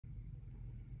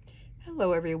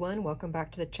Hello everyone, welcome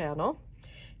back to the channel.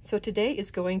 So today is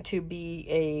going to be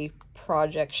a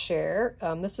project share.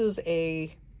 This is a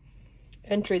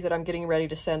entry that I'm getting ready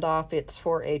to send off. It's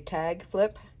for a tag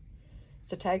flip.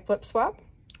 It's a tag flip swap.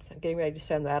 So I'm getting ready to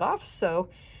send that off. So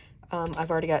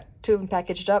I've already got two of them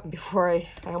packaged up. Before I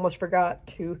almost forgot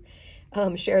to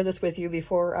share this with you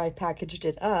before I packaged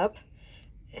it up.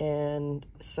 And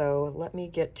so let me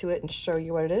get to it and show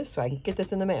you what it is so I can get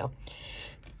this in the mail.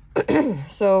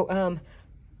 So,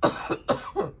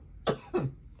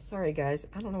 sorry guys,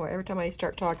 I don't know why every time I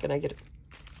start talking I get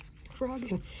a frog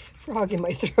in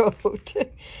my throat.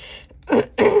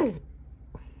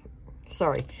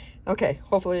 Sorry. Okay,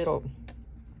 hopefully it'll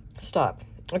stop.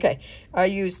 Okay, I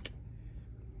used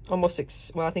I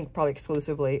think probably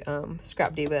exclusively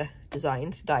Scrap Diva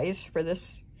Designs dies for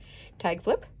this tag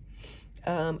flip.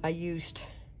 I used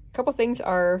a couple things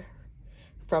are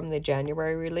from the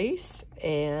January release,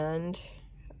 and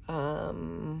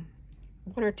one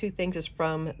or two things is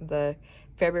from the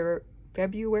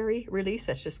February release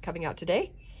that's just coming out today.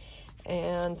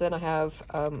 And then I have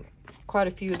quite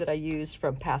a few that I used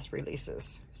from past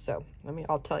releases. So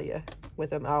I'll tell you with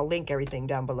them. I'll link everything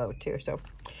down below too. So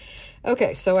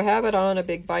okay, so I have it on a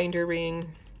big binder ring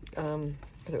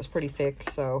because it was pretty thick,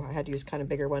 so I had to use kind of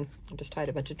bigger one. I just tied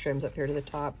a bunch of trims up here to the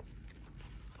top.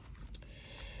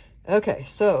 Okay,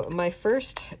 so my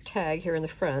first tag here in the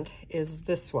front is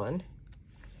this one.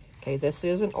 Okay, this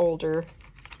is an older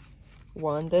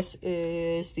one. This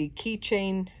is the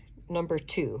keychain number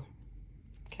 2.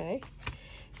 Okay,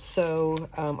 so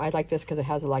I like this because it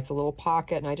has like the little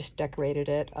pocket, and I just decorated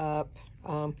it up.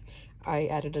 I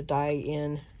added a die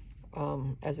in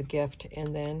as a gift,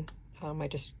 and then I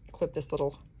just clipped this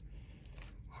little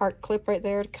heart clip right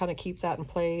there to kind of keep that in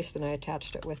place. Then I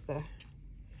attached it with the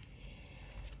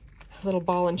little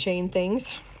ball and chain things.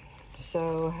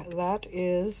 So that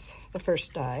is the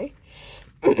first die.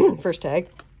 First tag.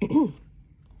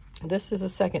 This is the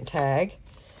second tag.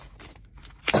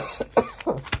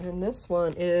 And this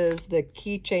one is the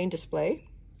keychain display.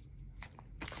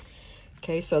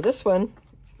 Okay, so this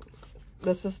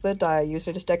is the die I used.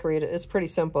 I just decorated it. It's pretty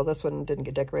simple. This one didn't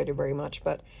get decorated very much,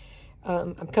 but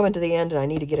I'm coming to the end and I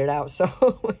need to get it out.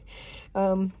 So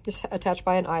just attached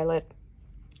by an eyelet.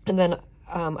 And then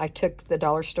I took the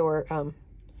dollar store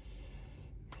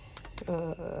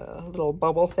little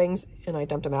bubble things and I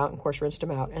dumped them out and of course rinsed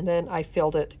them out. And then I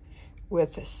filled it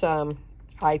with some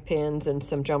eye pins and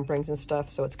some jump rings and stuff.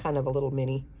 So it's kind of a little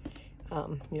mini,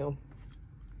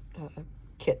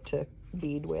 kit to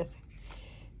bead with.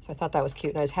 So I thought that was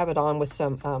cute. And I just have it on with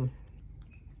some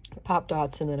pop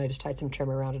dots, and then I just tied some trim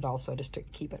around it also just to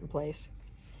keep it in place.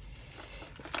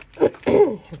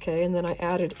 Okay, and then I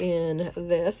added in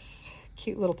this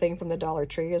cute little thing from the Dollar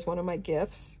Tree as one of my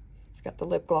gifts. It's got the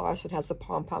lip gloss. It has the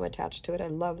pom-pom attached to it. I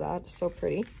love that. It's so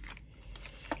pretty.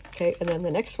 Okay, and then the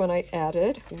next one I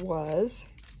added was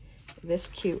this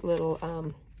cute little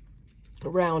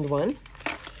round one.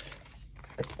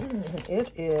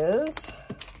 It is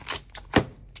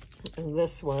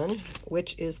this one,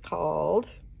 which is called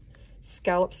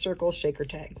Scalloped Circle Shaker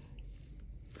Tag.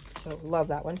 So love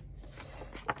that one.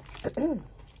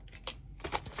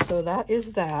 So that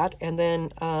is that. And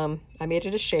then I made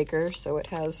it a shaker, so it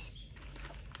has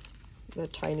the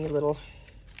tiny little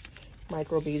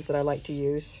micro beads that I like to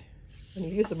use. When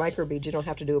you use the micro beads, you don't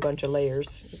have to do a bunch of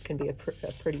layers. It can be a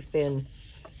pretty thin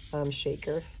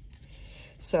shaker.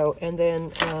 So, and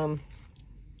then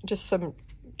just some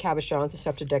cabochons and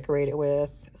stuff to decorate it with.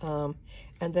 And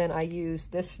then I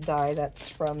used this die that's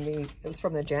from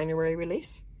the January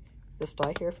release. This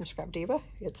die here from Scrap Diva.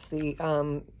 It's the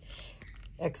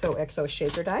xoxo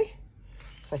shaker die.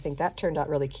 So I think that turned out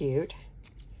really cute.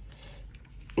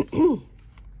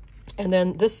 And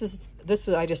then this is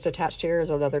I just attached here as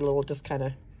another little just kind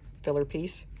of filler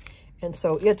piece. And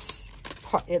so it's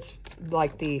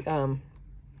like the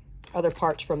other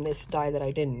parts from this die that I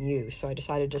didn't use. So I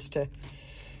decided just to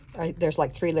there's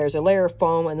like 3 layers, a layer of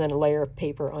foam and then a layer of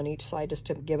paper on each side just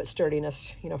to give it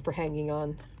sturdiness, for hanging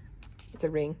on the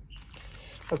ring.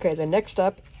 Okay, then next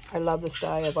up, I love this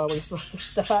die. I've always loved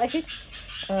this die.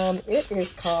 It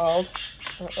is called,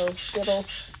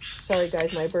 Skittles. Sorry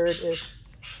guys, my bird is,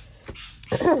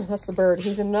 that's the bird.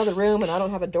 He's in another room and I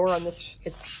don't have a door on this.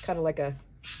 It's kind of like a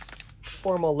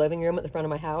formal living room at the front of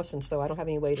my house, and so I don't have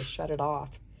any way to shut it off,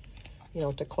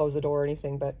 to close the door or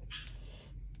anything, but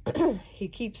he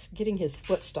keeps getting his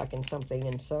foot stuck in something,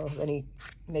 and so then he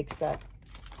makes that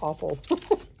awful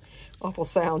awful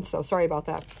sound. So sorry about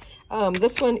that.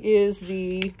 This one is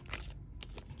the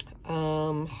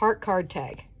heart card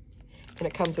tag, and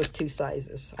it comes with 2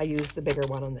 sizes. I used the bigger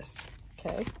one on this.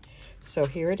 Okay, So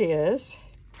here it is.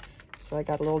 So I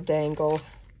up here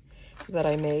that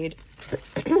I made.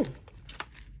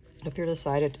 Up here to the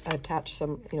side, I attached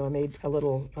some, I made a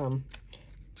little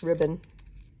ribbon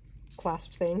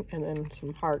clasp thing, and then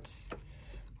some hearts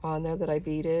on there that I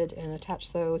beaded and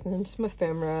attached those, and then some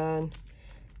ephemera and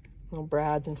little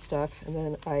brads and stuff. And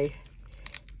then I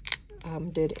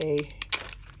did a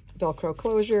Velcro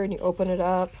closure, and you open it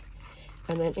up,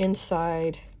 and then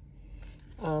inside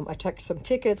I tucked some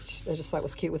tickets. I just thought it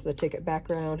was cute with the ticket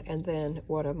background. And then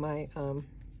one of my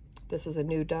this is a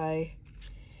new die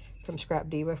from Scrap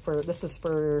Diva this is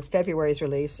for February's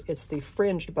release. It's the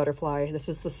fringed butterfly. This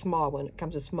is the small one. It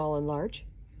comes with small and large.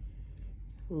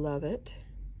 Love it.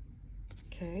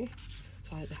 Okay,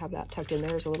 so I have that tucked in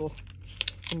there as a little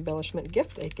embellishment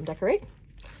gift that you can decorate.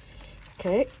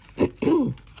 Okay,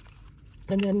 and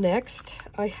then next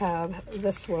I have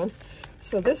this one.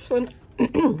 So this one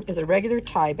is a regular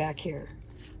tie back here.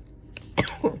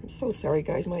 I'm so sorry,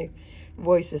 guys. My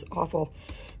voice is awful.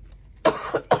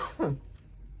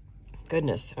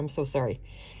 Goodness, I'm so sorry.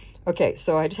 Okay,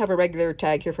 so I just have a regular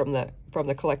tag here from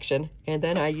the collection, and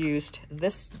then I used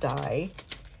this die.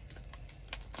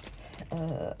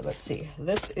 Let's see.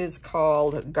 This is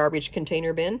called Garbage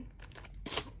Container Bin.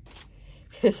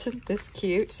 Isn't this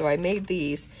cute? So I made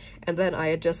these, and then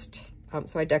I just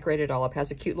so I decorated it all up. It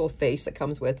has a cute little face that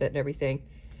comes with it and everything,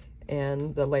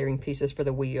 and the layering pieces for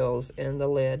the wheels and the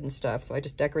lid and stuff. So I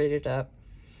just decorated it up.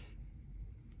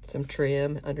 Some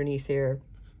trim underneath here.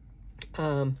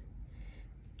 And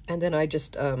then I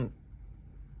just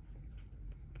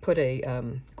put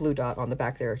a glue dot on the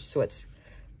back there, so it's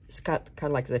got kind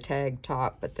of like the tag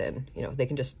top, but then they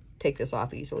can just take this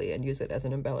off easily and use it as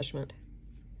an embellishment.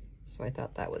 So I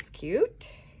thought that was cute.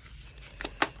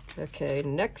 Okay,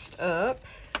 next up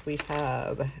we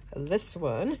have this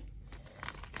one,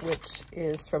 which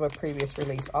is from a previous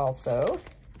release also.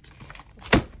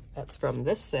 That's from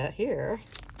this set here,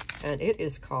 and it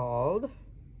is called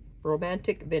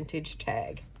Romantic Vintage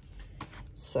Tag.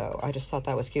 So I just thought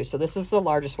that was cute. So this is the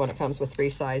largest one. It comes with 3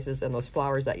 sizes, and those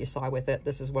flowers that you saw with it,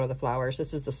 this is one of the flowers.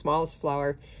 This is the smallest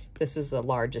flower. This is the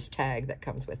largest tag that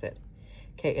comes with it.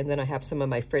 Okay, and then I have some of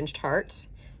my fringed hearts.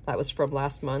 That was from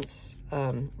last month's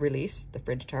release, the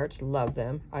fringed hearts. Love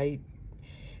them. I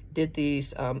did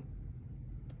these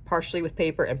partially with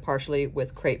paper and partially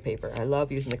with crepe paper. I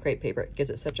love using the crepe paper. It gives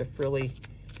it such a frilly,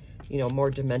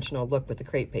 more dimensional look with the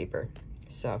crepe paper.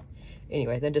 So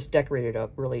anyway, then just decorated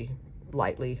up really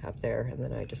lightly up there, and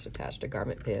then I just attached a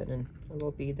garment pin and a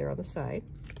little bead there on the side.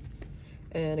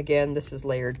 And again, this is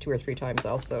layered 2 or 3 times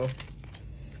also.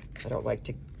 I don't like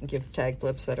to give tag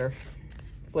flips that are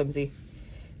flimsy.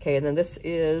 Okay, and then this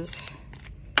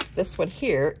one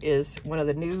here is one of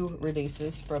the new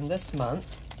releases from this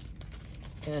month,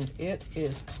 and it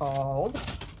is called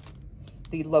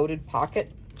the Loaded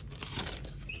Pocket.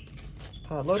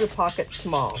 Loaded Pocket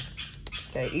Small.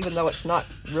 Okay, even though it's not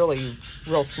really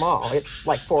real small, it's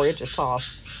like 4 inches tall.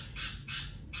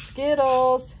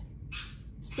 Skittles!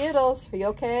 Skittles, are you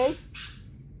okay?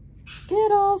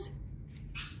 Skittles!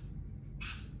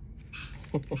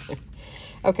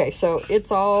 Okay, so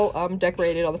it's all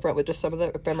decorated on the front with just some of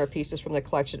the ephemera pieces from the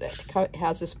collection. It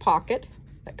has this pocket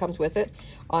that comes with it.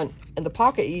 And the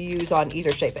pocket you use on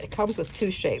either shape. It comes with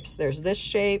 2 shapes. There's this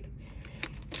shape,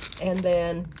 and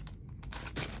then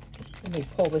let me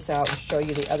pull this out and show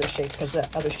you the other shape, because the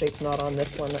other shape's not on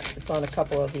this one. It's on a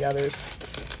couple of the others.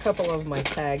 A couple of my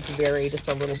tags vary just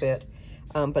a little bit,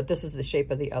 but this is the shape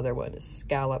of the other one. It's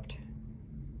scalloped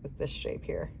with this shape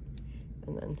here,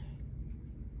 and then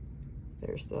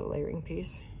there's the layering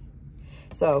piece.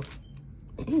 So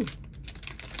you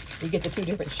get the 2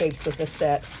 different shapes with this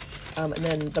set, and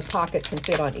then the pocket can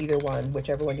fit on either one,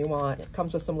 whichever one you want. It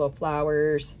comes with some little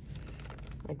flowers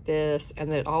like this,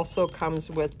 and then it also comes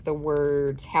with the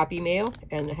words Happy Mail,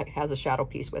 and it has a shadow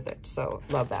piece with it. So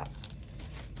love that.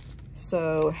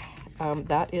 So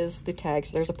that is the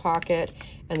tags. There's a pocket,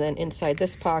 and then inside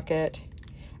this pocket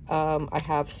I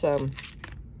have some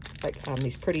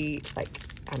these pretty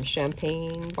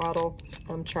champagne bottle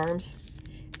charms,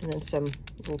 and then some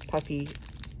little puffy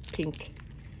pink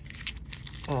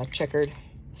checkered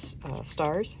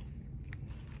stars,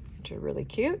 which are really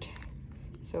cute.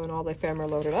 So, and all the ephemera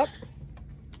loaded up.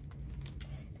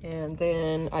 And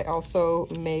then I also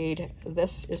made,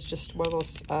 this is just one of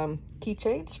those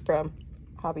keychains from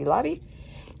Hobby Lobby.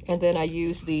 And then I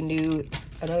used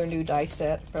another new die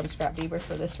set from Scrap Diva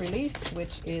for this release,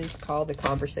 which is called the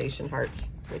Conversation Hearts,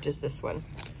 which is this one.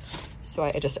 So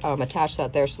I just attached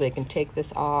that there so they can take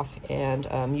this off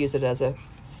and use it as a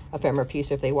ephemera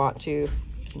piece if they want to.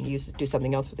 and do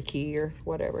something else with a key or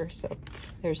whatever. So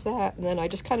there's that. And then I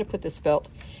just kind of put this felt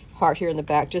heart here in the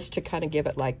back just to kind of give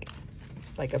it like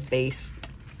a base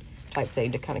type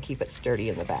thing to kind of keep it sturdy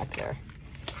in the back there.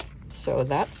 So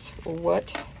that's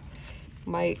what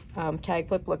my tag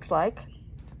flip looks like.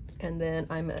 And then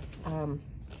I'm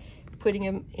putting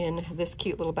them in this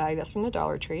cute little bag that's from the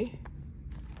Dollar Tree.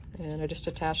 And I just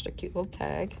attached a cute little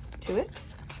tag to it.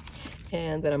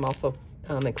 And then I'm also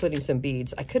including some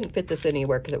beads. I couldn't fit this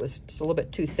anywhere because it was just a little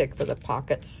bit too thick for the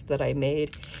pockets that I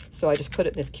made. So I just put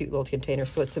it in this cute little container.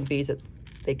 So it's some beads that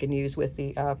they can use with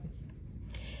the,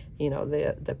 you know,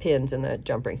 the pins and the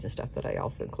jump rings and stuff that I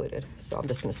also included. So I'm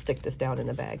just going to stick this down in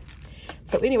the bag.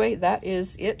 So anyway, that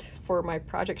is it for my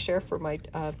project share for my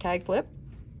tag flip.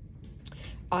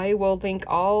 I will link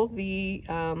all the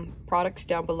products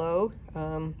down below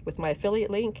with my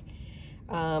affiliate link.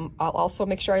 I'll also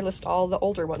make sure I list all the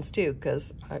older ones too,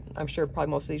 because I'm sure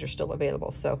probably most of these are still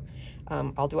available. So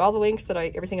I'll do all the links that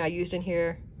everything I used in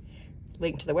here,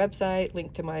 link to the website,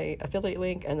 link to my affiliate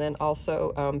link, and then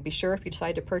also be sure if you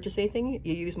decide to purchase anything,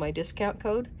 you use my discount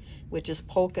code, which is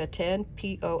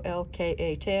POLKA10,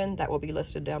 POLKA10. That will be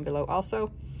listed down below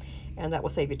also, and that will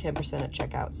save you 10% at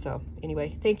checkout. So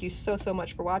anyway, thank you so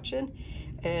much for watching,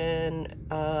 and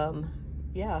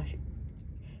yeah,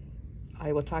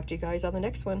 I will talk to you guys on the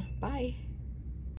next one. Bye.